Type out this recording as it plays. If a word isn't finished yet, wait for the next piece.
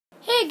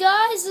Hey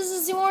guys, this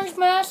is the Orange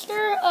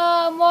Master.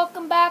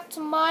 Welcome back to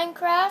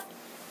Minecraft.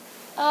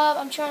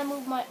 I'm trying to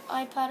move my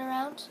iPad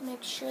around to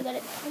make sure that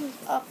it comes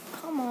up.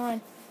 Come on.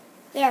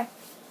 There.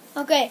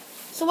 Okay,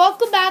 so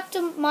welcome back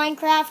to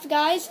Minecraft,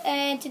 guys.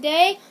 And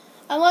today,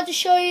 I want to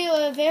show you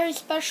a very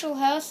special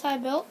house I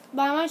built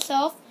by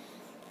myself.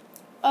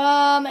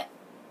 And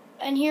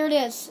here it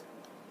is.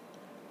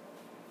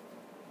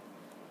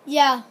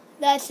 Yeah,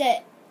 that's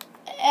it.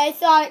 I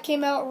thought it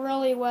came out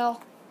really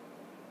well.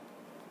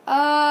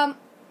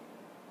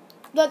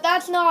 But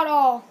that's not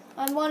all.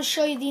 I want to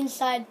show you the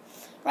inside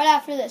right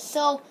after this.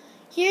 So,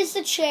 here's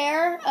the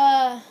chair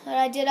that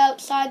I did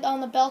outside on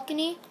the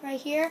balcony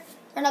right here.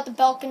 Or not the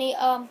balcony,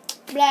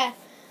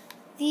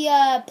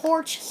 the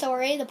porch,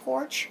 sorry, the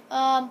porch.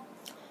 Yeah,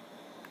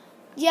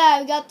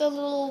 we got the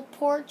little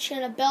porch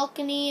and a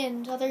balcony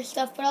and other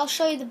stuff, but I'll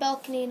show you the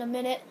balcony in a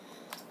minute.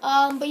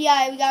 But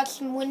yeah, we got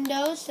some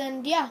windows,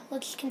 and yeah,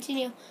 let's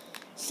continue.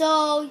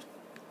 So,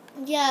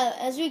 yeah,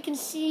 as we can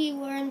see,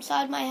 we're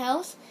inside my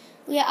house.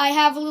 I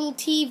have a little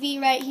TV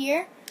right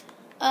here.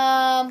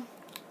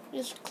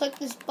 Just click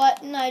this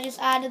button. I just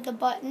added the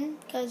button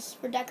because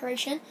for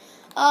decoration.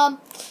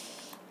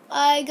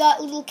 I got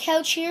a little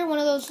couch here. One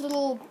of those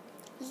little,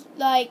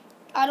 like,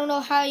 I don't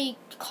know how you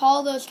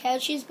call those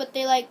couches, but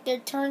they're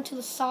turned to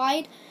the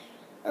side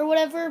or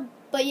whatever.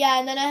 But yeah,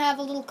 and then I have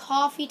a little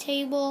coffee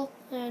table,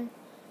 and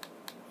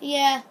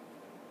yeah.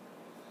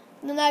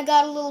 And then I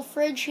got a little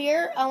fridge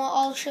here.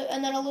 I'll show,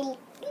 and then a little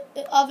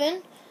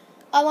oven.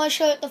 I want to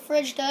show you what the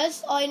fridge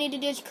does. All you need to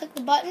do is click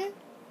the button,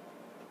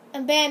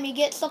 and bam, you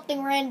get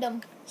something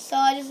random. So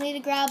I just need to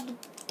grab the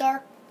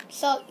dark.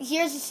 So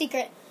here's the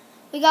secret.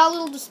 We got a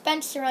little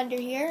dispenser under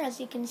here, as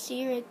you can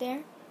see right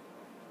there.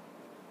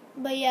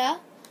 But yeah,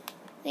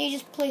 then you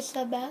just place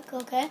that back.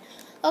 Okay.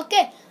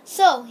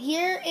 So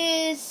here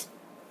is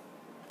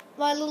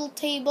my little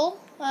table.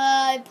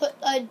 I put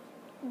a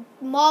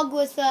mug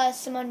with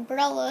some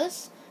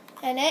umbrellas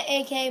in it,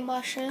 aka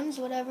mushrooms,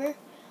 whatever.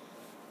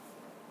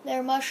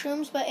 They're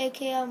mushrooms, but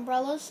aka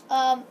umbrellas.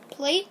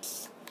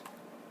 Plates.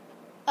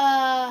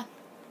 And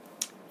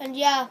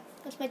yeah,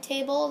 that's my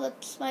table.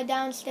 That's my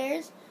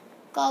downstairs.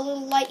 Got a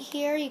little light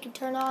here. You can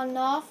turn on and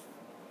off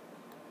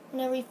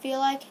whenever you feel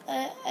like.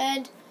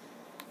 And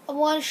I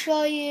want to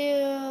show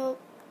you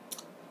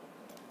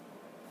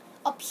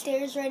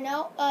upstairs right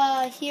now.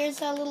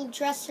 Here's a little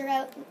dresser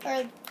out,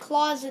 or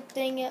closet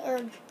thing,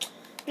 or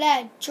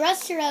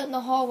dresser out in the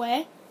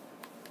hallway.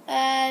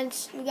 And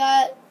we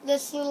got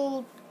this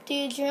little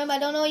dude's room. I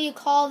don't know what you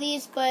call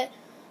these, but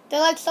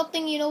they're like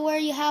something, you know, where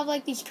you have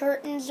like these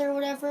curtains or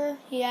whatever.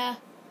 Yeah.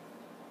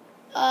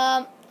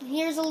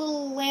 Here's a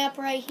little lamp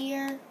right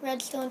here,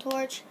 redstone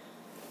torch,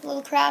 a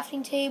little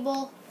crafting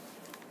table,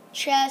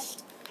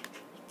 chest,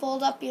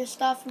 fold up your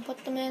stuff and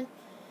put them in.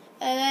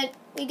 And then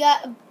we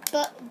got a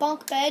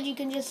bunk bed. You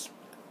can just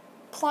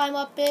climb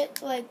up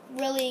it. Like,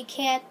 really you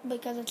can't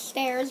because it's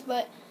stairs,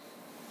 but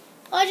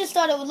I just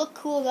thought it would look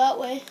cool that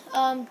way.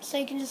 So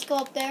you can just go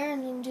up there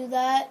and then do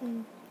that,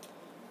 and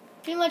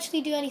pretty much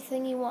do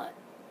anything you want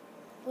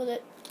with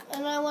it.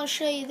 And I want to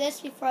show you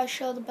this before I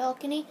show the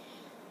balcony.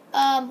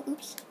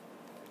 Oops.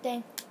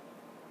 Dang.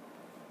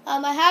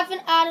 I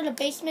haven't added a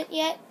basement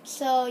yet,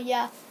 so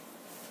yeah.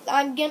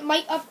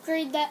 Might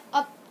update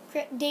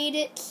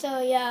it,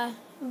 so yeah.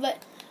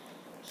 But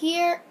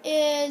here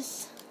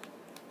is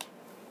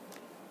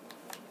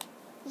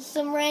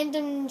some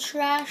random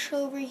trash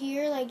over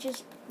here, like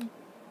just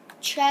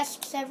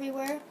chests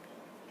everywhere,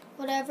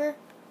 whatever.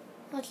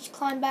 Let's just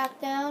climb back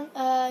down.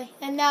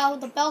 And now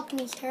the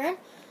balcony's turn.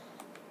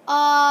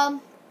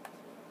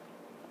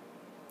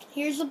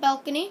 Here's the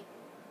balcony.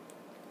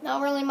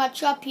 Not really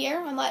much up here.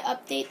 I might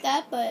update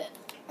that,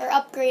 or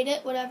upgrade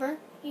it, whatever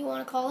you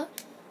want to call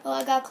it. Oh,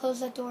 I gotta close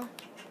that door.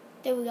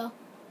 There we go.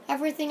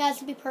 Everything has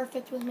to be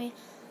perfect with me.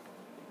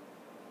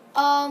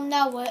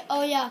 Now what?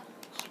 Oh yeah,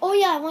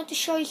 I want to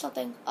show you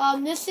something.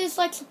 This is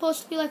like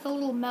supposed to be like a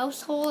little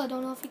mouse hole. I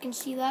don't know if you can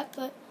see that,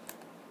 but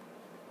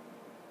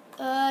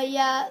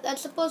yeah,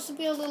 that's supposed to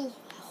be a little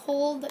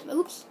hole that,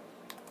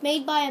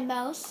 made by a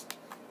mouse.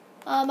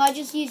 I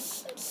just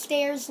used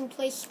stairs and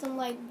placed them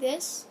like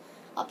this,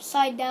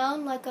 upside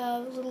down, like a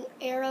little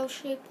arrow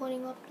shape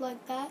pointing up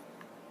like that,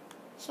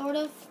 sort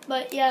of.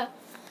 But yeah,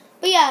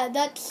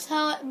 that's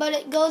how. But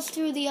it goes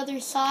through the other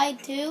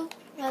side too.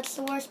 That's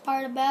the worst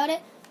part about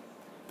it.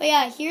 But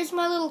yeah, here's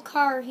my little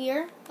car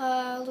here.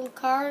 A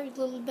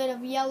little bit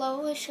of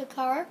yellowish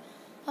car.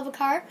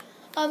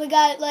 We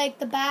got like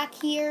the back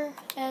here,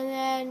 and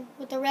then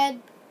with the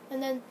red,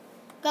 and then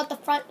got the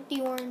front with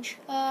the orange.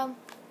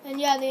 And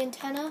yeah, the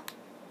antenna.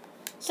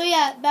 So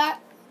yeah,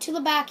 back to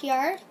the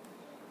backyard.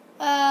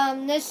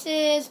 This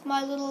is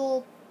my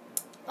little,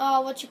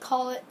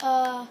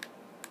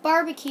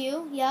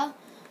 barbecue. Yeah,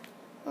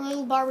 a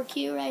little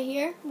barbecue right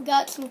here. We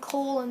got some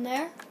coal in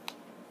there.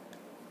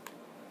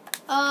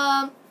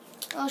 I'll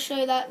show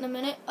you that in a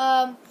minute.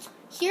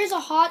 Here's a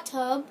hot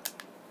tub.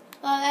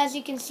 As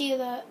you can see,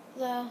 the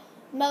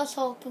mouse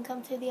hole can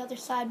come to the other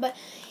side, but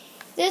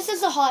This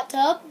is a hot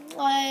tub.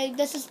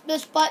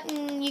 This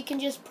button you can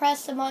just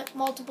press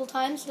multiple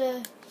times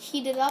to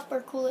heat it up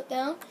or cool it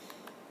down,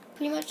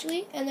 pretty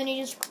muchly. And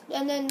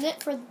then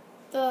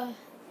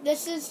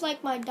this is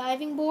like my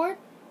diving board.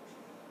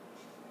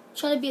 I'm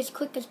trying to be as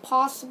quick as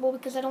possible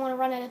because I don't want to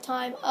run out of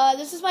time.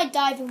 This is my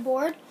diving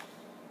board,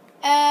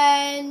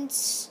 and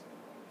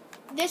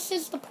this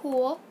is the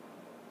pool.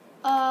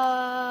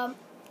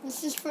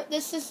 This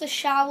is the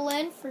shallow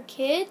end for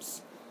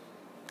kids.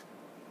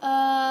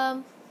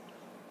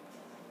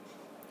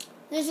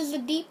 This is the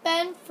deep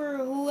end for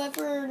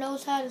whoever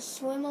knows how to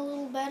swim a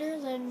little better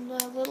than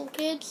little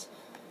kids.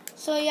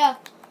 So yeah,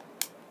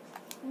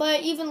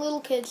 but even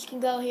little kids can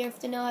go here if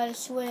they know how to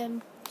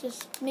swim.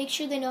 Just make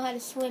sure they know how to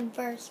swim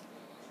first.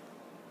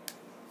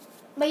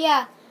 But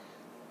yeah,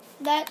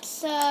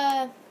 that's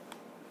my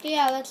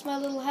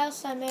little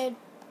house I made.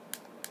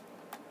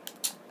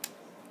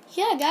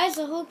 Yeah, guys,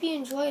 I hope you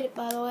enjoyed it,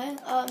 by the way.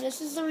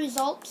 This is the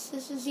results.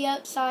 This is the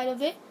outside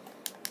of it.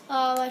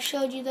 I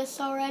showed you this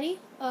already.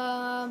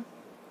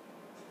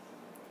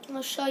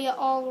 I'll show you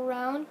all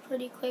around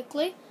pretty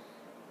quickly.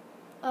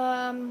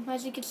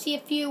 As you can see, a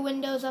few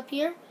windows up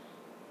here.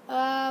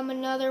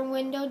 Another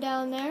window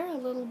down there. A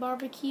little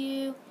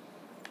barbecue.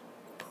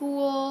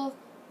 Pool.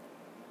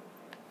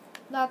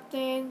 That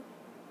thing.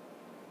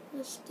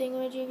 This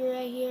thingamajigger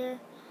right here.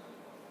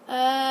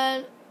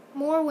 And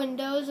more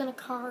windows and a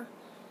car.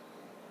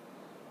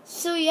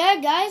 So yeah,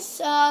 guys,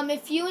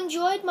 if you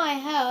enjoyed my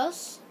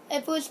house,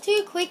 if it was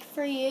too quick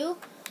for you,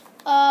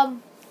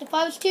 if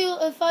I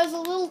was a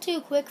little too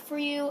quick for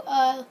you,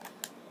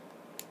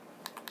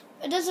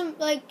 it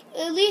doesn't,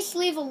 at least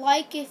leave a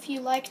like if you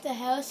liked the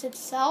house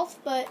itself,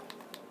 but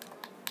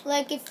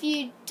if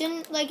you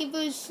didn't like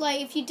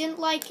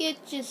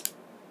it, just,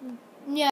 yeah.